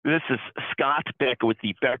This is Scott Becker with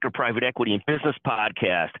the Becker Private Equity and Business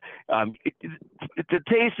Podcast.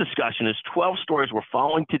 Today's discussion is 12 stories we're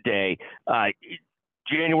following today,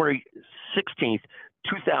 January 16th,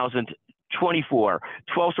 2024.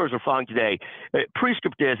 12 stories we're following today.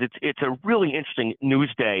 Prescript is it's a really interesting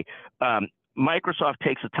news day. Microsoft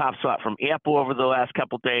takes the top spot from Apple over the last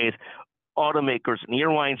couple of days. Automakers and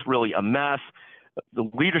airlines really a mess. The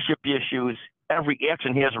leadership issues. Every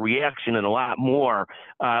action has a reaction and a lot more.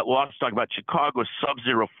 We'll also talk about Chicago's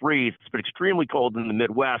sub-zero freeze. It's been extremely cold in the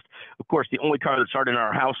Midwest. Of course, the only car that started in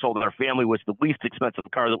our household and our family was the least expensive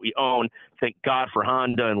car that we own. Thank God for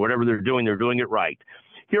Honda, and whatever they're doing it right.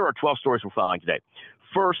 Here are 12 stories we're following today.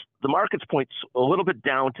 First, the markets point a little bit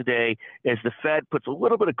down today as the Fed puts a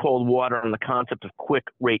little bit of cold water on the concept of quick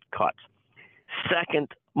rate cuts. Second,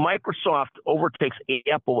 Microsoft overtakes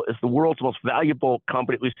Apple as the world's most valuable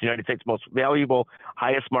company, at least the United States' most valuable,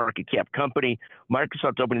 highest market cap company.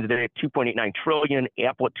 Microsoft opening today at $2.89 trillion,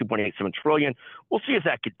 Apple at $2.87 trillion. We'll see if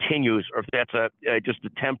that continues or if that's just a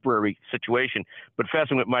temporary situation, but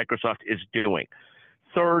fascinating what Microsoft is doing.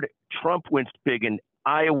 Third, Trump wins big in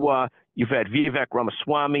Iowa. You've had Vivek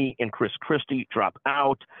Ramaswamy and Chris Christie drop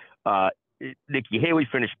out. Nikki Haley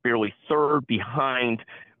finished barely third behind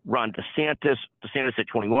Ron DeSantis. DeSantis at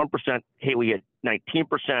 21%, Haley at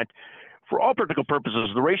 19%. For all practical purposes,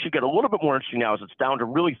 the race should get a little bit more interesting now as it's down to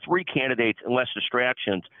really three candidates and less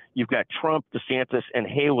distractions. You've got Trump, DeSantis, and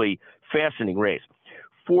Haley. Fascinating race.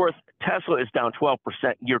 Fourth, Tesla is down 12%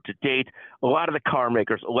 year to date. A lot of the car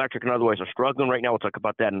makers, electric and otherwise, are struggling right now. We'll talk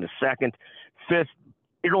about that in a second. Fifth,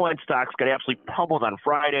 airline stocks got absolutely pummeled on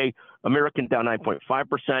Friday. American down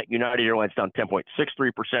 9.5%, United Airlines down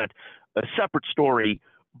 10.63%. A separate story,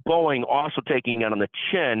 Boeing also taking it on the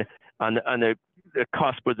chin on the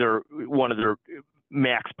cusp of one of their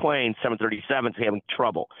MAX planes, 737s, having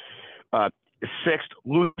trouble. Sixth,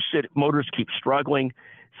 Lucid Motors keeps struggling.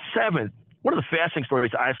 Seventh, one of the fascinating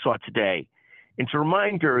stories I saw today, it's a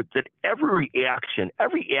reminder that every action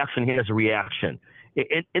has a reaction.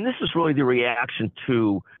 And this is really the reaction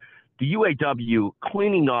to the UAW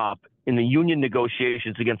cleaning up in the union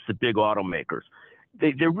negotiations against the big automakers.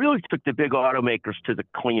 They really took the big automakers to the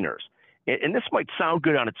cleaners. And this might sound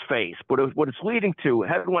good on its face, but what it's leading to,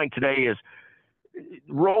 headline today is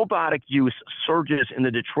robotic use surges in the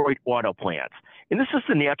Detroit auto plants. And this is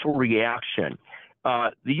the natural reaction.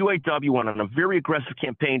 The UAW went on a very aggressive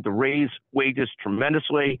campaign to raise wages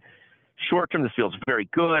tremendously. Short term, this feels very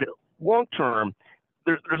good. Long term,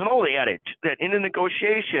 there's an old adage that in a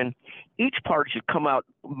negotiation, each party should come out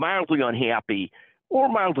mildly unhappy or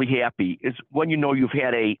mildly happy is when you know you've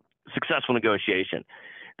had a successful negotiation.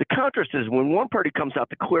 The contrast is when one party comes out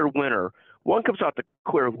the clear winner, one comes out the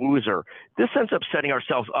clear loser. This ends up setting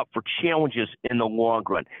ourselves up for challenges in the long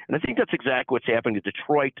run. And I think that's exactly what's happening to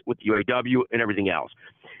Detroit with the UAW and everything else.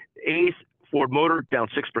 Eighth, Ford Motor down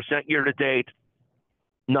 6% year to date.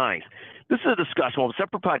 Ninth, this is a discussion. We'll have a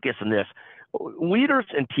separate podcast on this. Leaders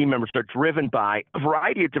and team members are driven by a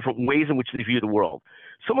variety of different ways in which they view the world.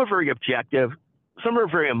 Some are very objective. Some are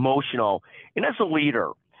very emotional. And as a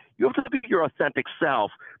leader, you have to be your authentic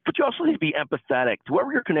self, but you also need to be empathetic to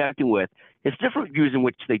whoever you're connecting with. Has different views in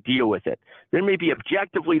which they deal with it. There may be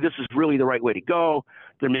objectively, this is really the right way to go.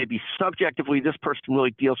 There may be subjectively, this person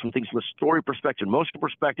really deals with things from a story perspective, emotional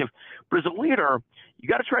perspective. But as a leader, you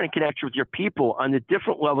got to try and connect with your people on the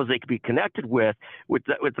different levels they can be connected with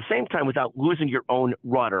at the same time without losing your own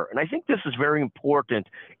rudder. And I think this is very important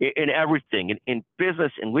in everything, in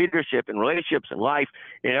business, in leadership, in relationships, in life,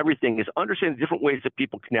 in everything, is understanding the different ways that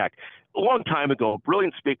people connect. A long time ago, a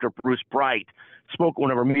brilliant speaker, Bruce Bright, spoke at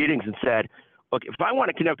one of our meetings and said, look, if I want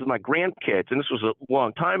to connect with my grandkids, and this was a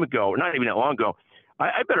long time ago, or not even that long ago,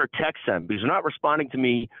 I better text them because they're not responding to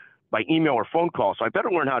me by email or phone call. So I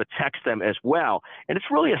better learn how to text them as well. And it's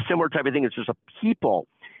really a similar type of thing. It's just a people.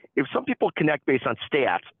 If some people connect based on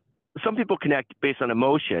stats, some people connect based on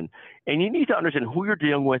emotion, and you need to understand who you're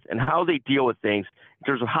dealing with and how they deal with things in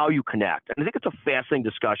terms of how you connect. And I think it's a fascinating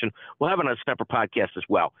discussion. We'll have it on a separate podcast as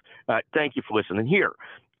well. Thank you for listening here.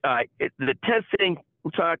 The 10th thing we're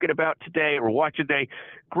talking about today or watching today,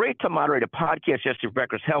 great to moderate a podcast yesterday for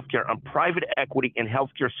Becker's Healthcare on private equity and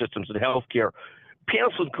healthcare systems and healthcare.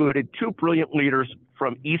 Panels included two brilliant leaders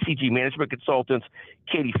from ECG Management Consultants,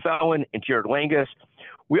 Katie Fallon and Jared Langus.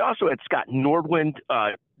 We also had Scott Nordwind,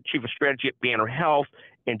 Chief of Strategy at Banner Health,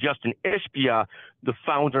 and Justin Ishbia, the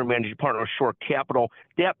founder and managing partner of Shore Capital.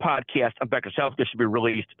 That podcast on Becker's Healthcare should be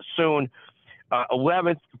released soon.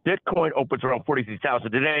 11th, Bitcoin opens around 43,000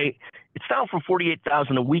 today. It's down from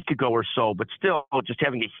 48,000 a week ago or so, but still just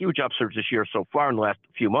having a huge upsurge this year so far in the last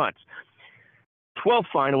few months. 12th,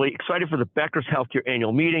 finally, excited for the Becker's Healthcare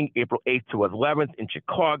Annual Meeting, April 8th to 11th in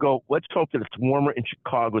Chicago. Let's hope that it's warmer in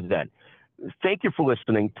Chicago then. Thank you for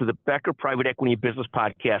listening to the Becker Private Equity and Business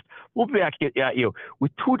Podcast. We'll be back at you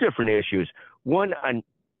with two different issues. One on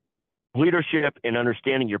leadership and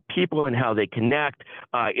understanding your people and how they connect,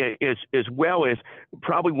 as well as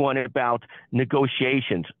probably one about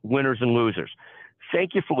negotiations, winners and losers.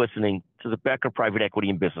 Thank you for listening to the Becker Private Equity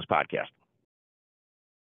and Business Podcast.